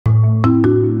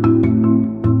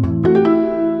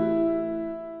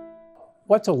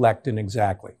what's a lectin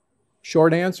exactly?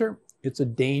 Short answer, it's a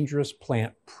dangerous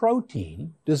plant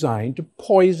protein designed to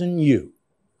poison you.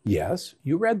 Yes,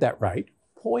 you read that right,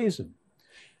 poison.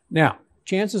 Now,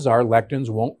 chances are lectins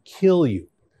won't kill you,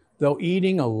 though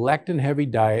eating a lectin-heavy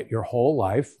diet your whole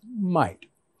life might.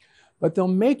 But they'll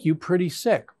make you pretty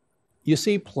sick. You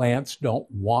see, plants don't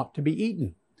want to be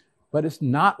eaten, but it's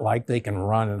not like they can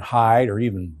run and hide or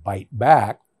even bite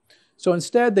back. So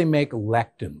instead, they make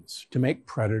lectins to make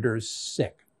predators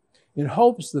sick, in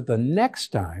hopes that the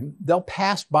next time they'll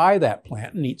pass by that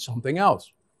plant and eat something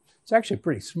else. It's actually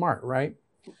pretty smart, right?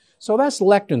 So that's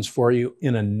lectins for you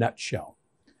in a nutshell.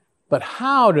 But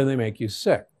how do they make you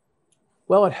sick?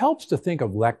 Well, it helps to think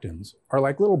of lectins are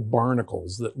like little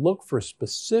barnacles that look for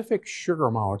specific sugar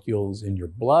molecules in your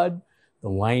blood, the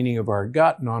lining of our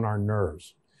gut, and on our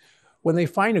nerves. When they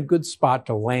find a good spot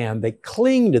to land, they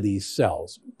cling to these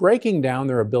cells, breaking down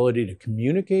their ability to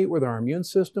communicate with our immune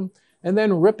system and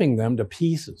then ripping them to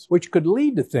pieces, which could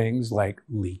lead to things like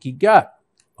leaky gut,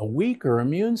 a weaker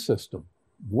immune system,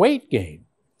 weight gain,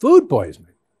 food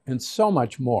poisoning, and so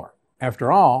much more.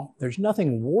 After all, there's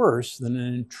nothing worse than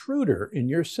an intruder in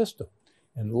your system,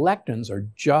 and lectins are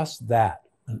just that,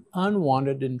 an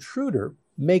unwanted intruder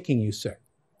making you sick.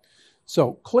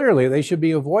 So clearly, they should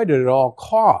be avoided at all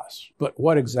costs. But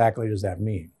what exactly does that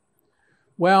mean?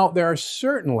 Well, there are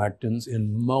certain lectins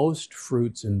in most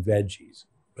fruits and veggies,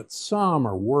 but some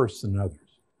are worse than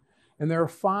others. And there are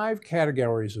 5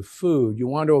 categories of food you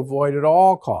want to avoid at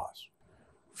all costs.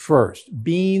 First,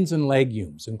 beans and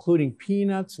legumes, including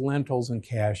peanuts, lentils, and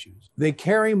cashews. They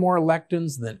carry more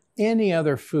lectins than any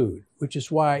other food, which is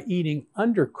why eating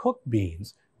undercooked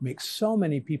beans makes so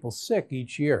many people sick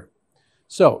each year.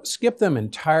 So skip them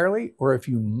entirely, or if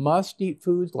you must eat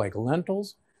foods like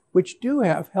lentils, which do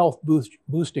have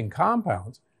health-boosting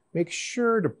compounds, make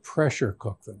sure to pressure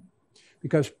cook them,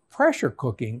 because pressure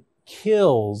cooking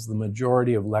kills the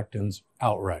majority of lectins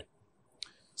outright.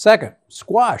 Second,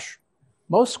 squash.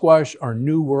 Most squash are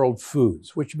New World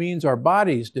foods, which means our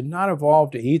bodies did not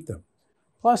evolve to eat them.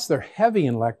 Plus, they're heavy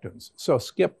in lectins, so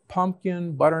skip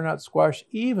pumpkin, butternut squash,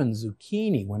 even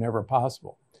zucchini whenever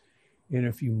possible. And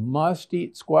if you must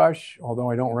eat squash, although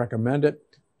I don't recommend it,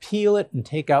 peel it and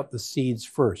take out the seeds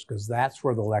first, because that's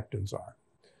where the lectins are.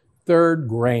 Third,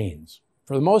 grains.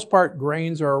 For the most part,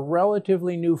 grains are a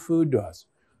relatively new food to us.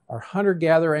 Our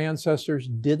hunter-gatherer ancestors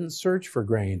didn't search for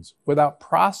grains. Without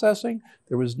processing,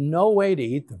 there was no way to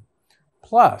eat them.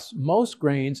 Plus, most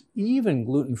grains, even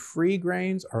gluten-free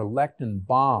grains, are lectin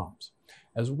bombs,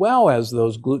 as well as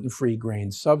those gluten-free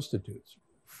grain substitutes.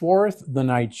 Fourth, the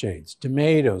nightshades,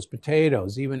 tomatoes,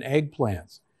 potatoes, even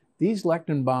eggplants. These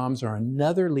lectin bombs are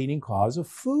another leading cause of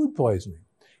food poisoning,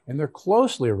 and they're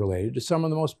closely related to some of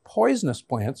the most poisonous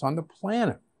plants on the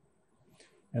planet.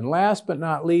 And last but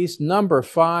not least, number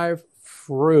 5,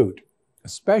 fruit,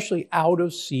 especially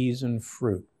out-of-season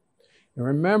fruit. And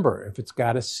remember, if it's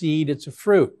got a seed, it's a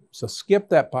fruit. So skip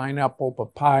that pineapple,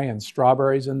 papaya, and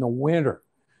strawberries in the winter.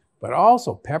 But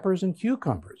also peppers and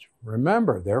cucumbers.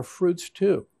 Remember, they're fruits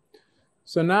too.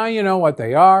 So now you know what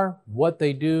they are, what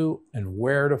they do, and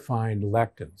where to find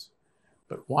lectins.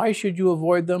 But why should you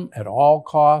avoid them at all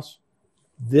costs?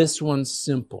 This one's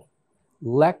simple.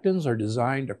 Lectins are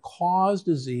designed to cause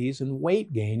disease and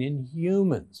weight gain in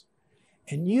humans.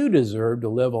 And you deserve to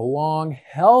live a long,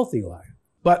 healthy life.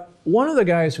 But one of the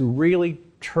guys who really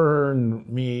turned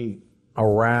me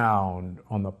around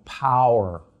on the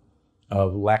power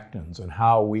of lectins and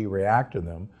how we react to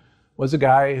them was a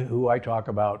guy who I talk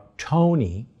about,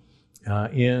 Tony,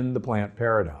 in The Plant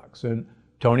Paradox. And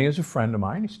Tony is a friend of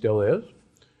mine, he still is.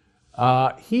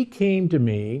 He came to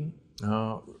me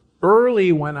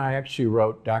early when I actually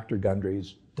wrote Dr.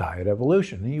 Gundry's Diet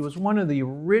Evolution. He was one of the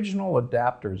original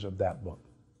adapters of that book.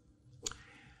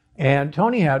 And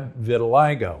Tony had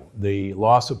vitiligo, the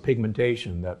loss of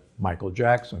pigmentation that Michael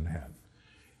Jackson had.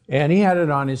 And he had it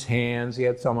on his hands, he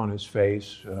had some on his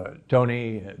face.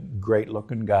 Tony, great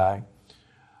looking guy.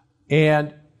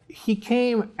 And he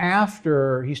came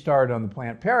after he started on The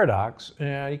Plant Paradox,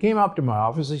 and he came up to my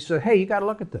office, he said, hey, you gotta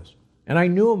look at this. And I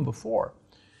knew him before.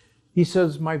 He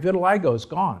says, my vitiligo is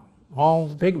gone, all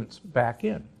the pigment's back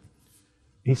in.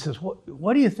 He says,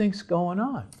 what do you think's going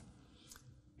on?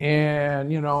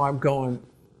 And, I'm going,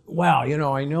 well,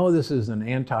 I know this is an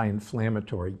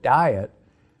anti-inflammatory diet,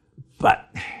 but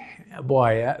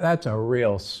boy, that's a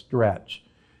real stretch.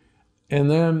 And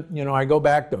then, I go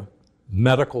back to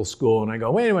medical school and I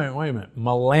go, wait a minute.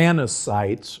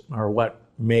 Melanocytes are what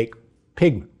make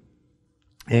pigment.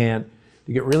 And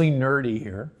to get really nerdy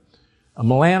here, a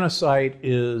melanocyte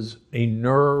is a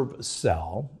nerve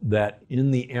cell that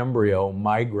in the embryo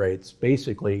migrates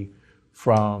basically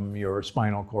from your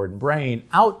spinal cord and brain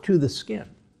out to the skin.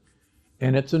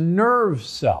 And it's a nerve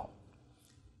cell.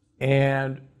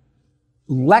 And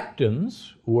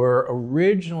lectins were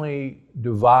originally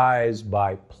devised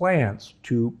by plants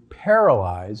to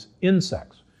paralyze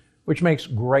insects, which makes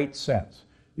great sense.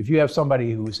 If you have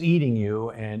somebody who's eating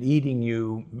you and eating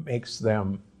you makes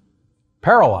them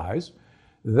paralyzed,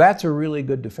 that's a really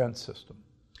good defense system.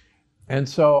 And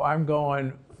so I'm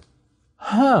going,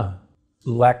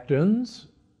 lectins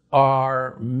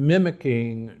are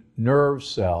mimicking nerve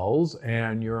cells,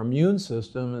 and your immune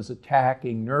system is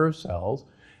attacking nerve cells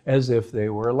as if they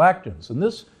were lectins. And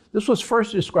this was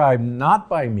first described not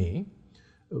by me,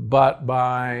 but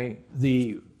by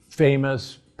the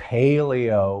famous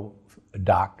paleo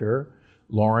doctor,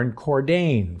 Loren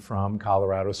Cordain from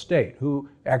Colorado State, who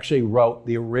actually wrote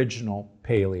the original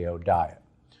paleo diet.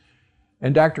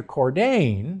 And Dr.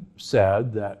 Cordain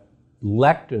said that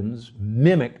lectins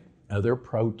mimic other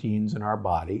proteins in our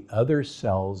body, other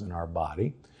cells in our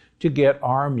body, to get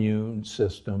our immune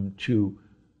system to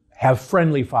have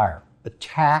friendly fire,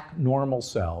 attack normal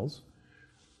cells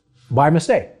by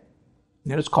mistake.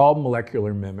 And it's called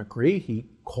molecular mimicry. He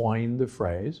coined the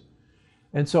phrase.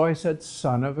 And so I said,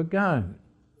 son of a gun,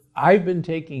 I've been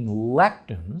taking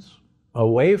lectins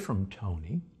away from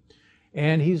Tony,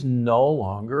 and he's no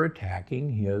longer attacking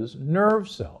his nerve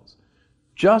cells,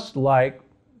 just like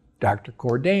Dr.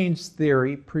 Cordain's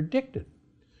theory predicted.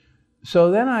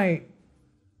 So then I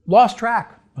lost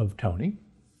track of Tony,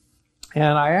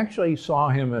 and I actually saw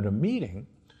him at a meeting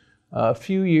a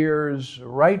few years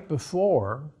right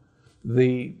before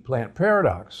the plant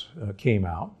paradox came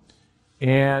out,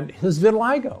 and his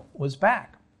vitiligo was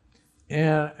back.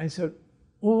 And I said,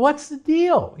 well, what's the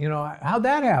deal? How'd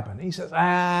that happen? He says,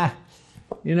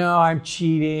 I'm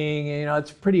cheating.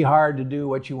 It's pretty hard to do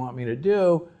what you want me to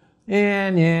do.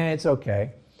 And yeah, it's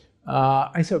okay.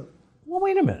 I said, well,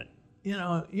 wait a minute.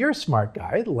 You're a smart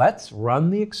guy. Let's run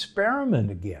the experiment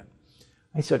again.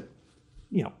 I said,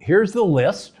 here's the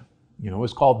list. It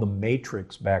was called the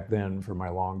Matrix back then for my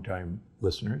longtime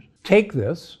listeners. Take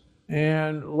this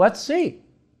and let's see.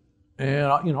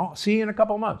 And, see you in a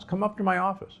couple of months. Come up to my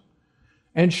office.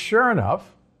 And sure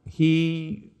enough,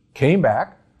 he came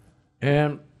back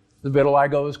and the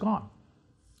vitiligo is gone.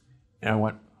 And I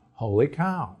went, holy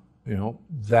cow.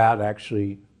 That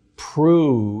actually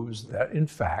proves that, in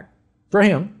fact, for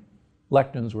him,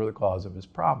 lectins were the cause of his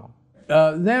problem.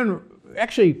 Then,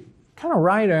 actually, kind of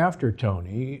right after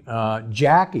Tony,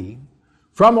 Jackie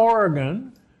from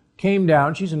Oregon came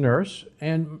down. She's a nurse,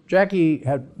 and Jackie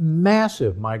had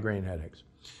massive migraine headaches.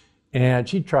 And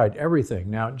she tried everything.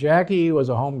 Now, Jackie was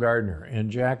a home gardener, and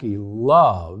Jackie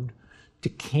loved to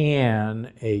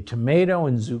can a tomato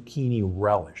and zucchini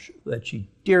relish that she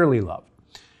dearly loved.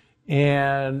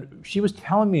 And she was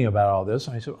telling me about all this,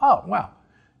 and I said, oh, wow,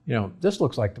 this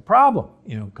looks like the problem,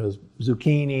 because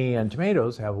zucchini and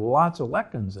tomatoes have lots of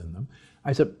lectins in them.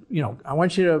 I said, I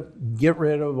want you to get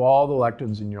rid of all the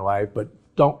lectins in your life, but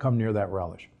don't come near that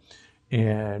relish.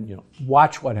 And,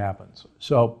 watch what happens.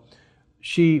 So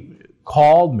she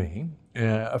called me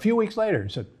a few weeks later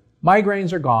and said,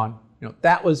 migraines are gone.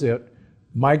 That was it.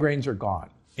 Migraines are gone.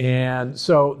 And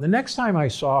so the next time I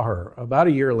saw her, about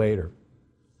a year later,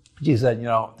 she said,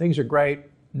 things are great,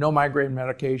 no migraine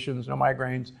medications, no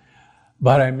migraines,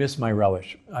 but I miss my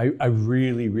relish. I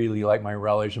really, really like my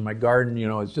relish. And my garden,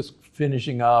 is just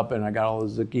finishing up, and I got all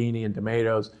the zucchini and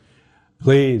tomatoes.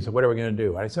 Please, what are we going to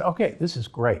do? And I said, okay, this is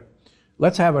great.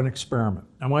 Let's have an experiment.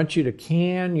 I want you to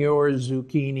can your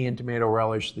zucchini and tomato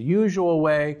relish the usual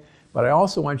way, but I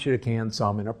also want you to can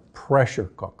some in a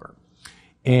pressure cooker.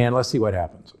 And let's see what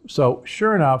happens. So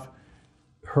sure enough,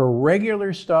 her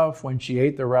regular stuff, when she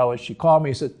ate the relish, she called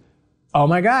me and said, oh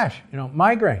my gosh,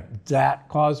 migraine. That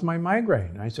caused my migraine.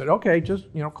 And I said, okay, just,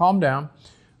 calm down.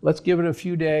 Let's give it a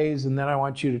few days, and then I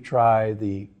want you to try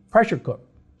the pressure cook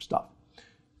stuff.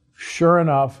 Sure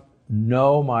enough,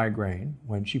 no migraine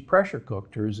when she pressure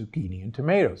cooked her zucchini and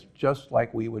tomatoes, just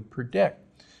like we would predict.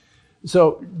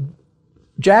 So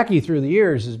Jackie, through the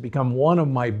years, has become one of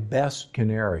my best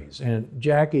canaries. And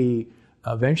Jackie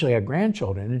eventually had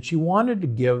grandchildren, and she wanted to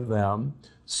give them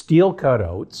steel-cut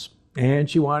oats, and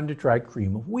she wanted to try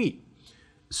cream of wheat.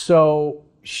 So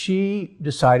she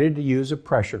decided to use a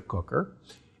pressure cooker,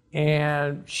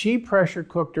 and she pressure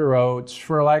cooked her oats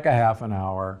for like a half an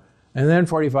hour, and then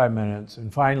 45 minutes,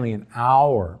 and finally an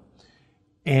hour.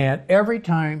 And every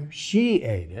time she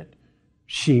ate it,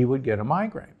 she would get a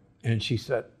migraine. And she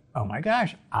said, oh my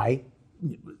gosh, I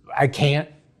can't,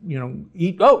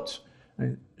 eat oats.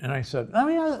 And I said, oh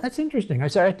yeah, that's interesting. I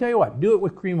said, I tell you what, do it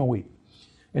with cream of wheat.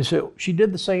 And so she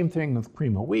did the same thing with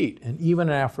Prima Wheat. And even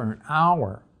after an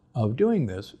hour of doing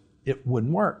this, it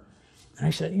wouldn't work. And I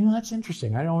said, that's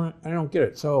interesting. I don't get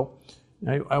it. So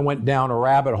I went down a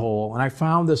rabbit hole and I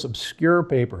found this obscure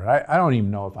paper. I don't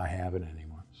even know if I have it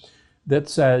anymore, that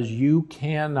says you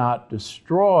cannot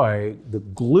destroy the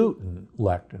gluten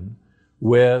lectin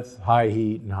with high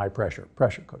heat and high pressure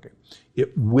cooking.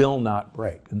 It will not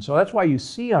break. And so that's why you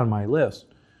see on my list,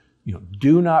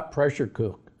 do not pressure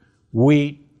cook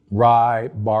wheat, rye,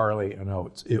 barley, and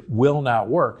oats. It will not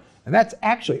work. And that's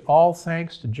actually all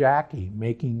thanks to Jackie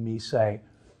making me say,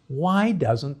 why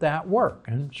doesn't that work?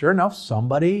 And sure enough,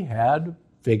 somebody had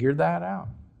figured that out.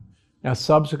 Now,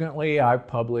 subsequently, I've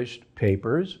published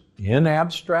papers in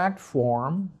abstract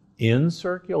form in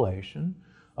circulation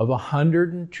of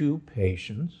 102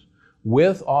 patients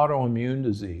with autoimmune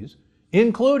disease,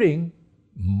 including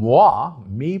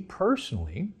me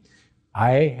personally.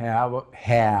 I have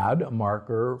had a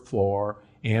marker for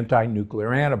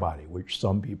anti-nuclear antibody, which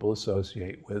some people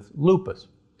associate with lupus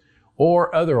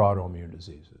or other autoimmune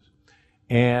diseases.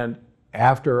 And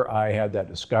after I had that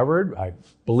discovered, I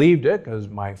believed it because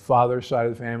my father's side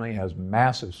of the family has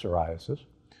massive psoriasis,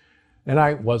 and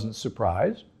I wasn't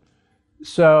surprised.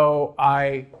 So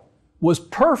I was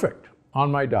perfect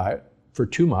on my diet for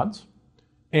 2 months,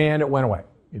 and it went away.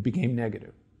 It became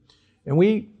negative. And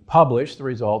we published the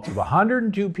results of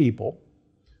 102 people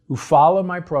who followed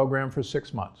my program for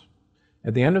 6 months.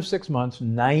 At the end of 6 months,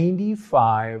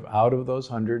 95 out of those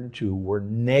 102 were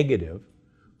negative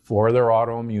for their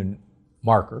autoimmune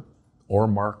marker or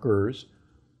markers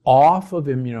off of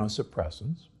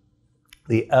immunosuppressants.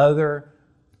 The other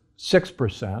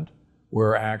 6%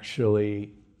 were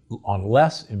actually on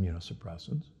less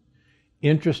immunosuppressants.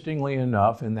 Interestingly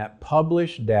enough, in that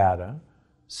published data,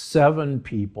 7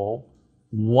 people,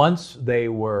 once they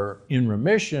were in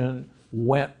remission,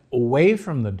 went away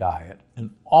from the diet, and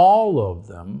all of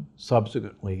them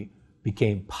subsequently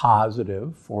became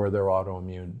positive for their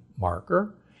autoimmune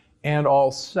marker, and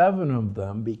all 7 of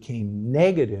them became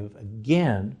negative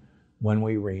again when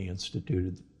we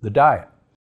reinstituted the diet.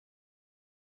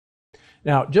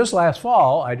 Now, just last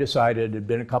fall, I decided, it had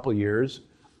been a couple of years,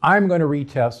 I'm going to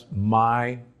retest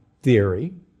my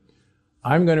theory.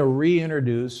 I'm going to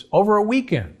reintroduce, over a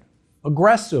weekend,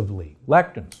 aggressively,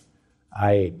 lectins.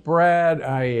 I ate bread,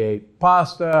 I ate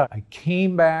pasta, I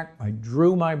came back, I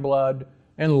drew my blood,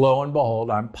 and lo and behold,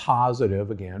 I'm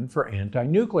positive again for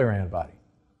anti-nuclear antibody.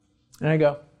 And I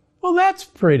go, well, that's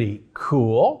pretty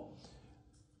cool.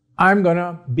 I'm going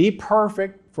to be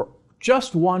perfect for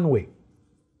just 1 week.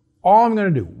 All I'm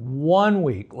going to do, 1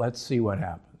 week, let's see what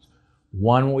happens.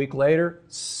 1 week later,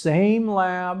 same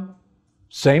lab,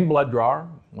 same blood drawer,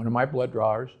 one of my blood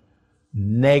drawers,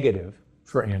 negative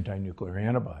for anti-nuclear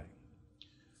antibody.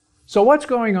 So what's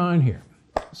going on here?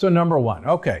 So number 1,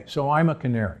 okay, so I'm a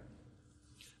canary.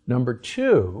 Number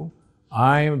 2,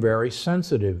 I am very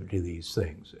sensitive to these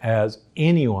things, as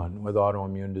anyone with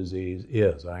autoimmune disease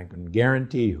is. I can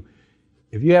guarantee you,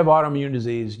 if you have autoimmune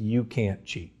disease, you can't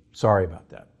cheat. Sorry about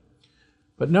that.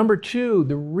 But number 2,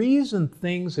 the reason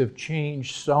things have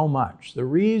changed so much, the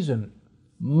reason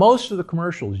most of the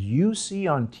commercials you see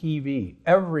on TV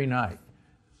every night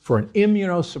for an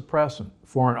immunosuppressant,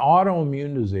 for an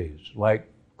autoimmune disease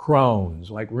like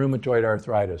Crohn's, like rheumatoid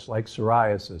arthritis, like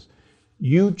psoriasis,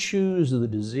 you choose the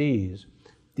disease.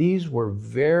 These were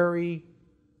very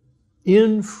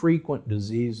infrequent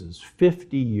diseases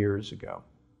 50 years ago.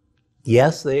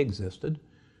 Yes, they existed,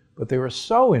 but they were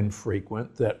so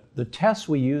infrequent that the tests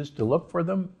we used to look for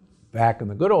them back in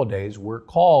the good old days were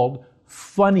called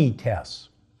funny tests,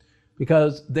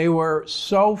 because they were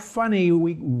so funny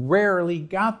we rarely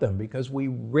got them because we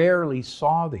rarely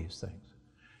saw these things.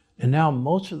 And now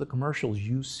most of the commercials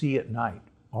you see at night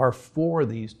are for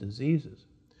these diseases.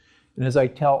 And as I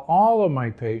tell all of my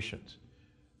patients,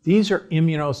 these are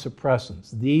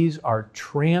immunosuppressants. These are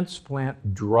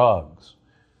transplant drugs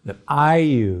that I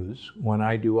use when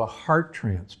I do a heart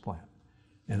transplant.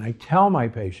 And I tell my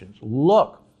patients,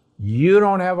 look, you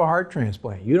don't have a heart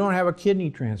transplant, you don't have a kidney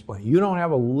transplant, you don't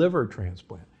have a liver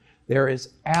transplant. There is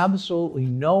absolutely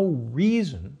no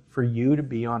reason for you to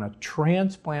be on a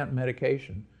transplant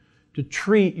medication to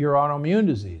treat your autoimmune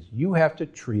disease. You have to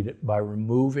treat it by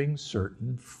removing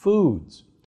certain foods.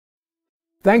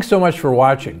 Thanks so much for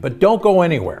watching, but don't go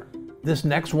anywhere. This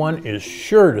next one is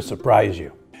sure to surprise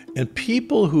you. And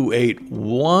people who ate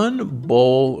 1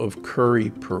 bowl of curry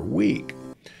per week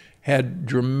had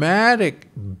dramatic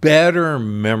better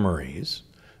memories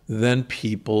than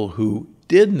people who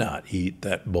did not eat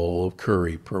that bowl of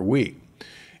curry per week.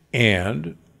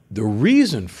 And the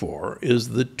reason for is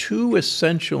the 2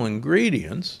 essential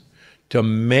ingredients to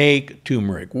make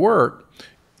turmeric work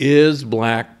is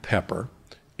black pepper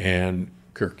and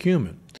curcumin.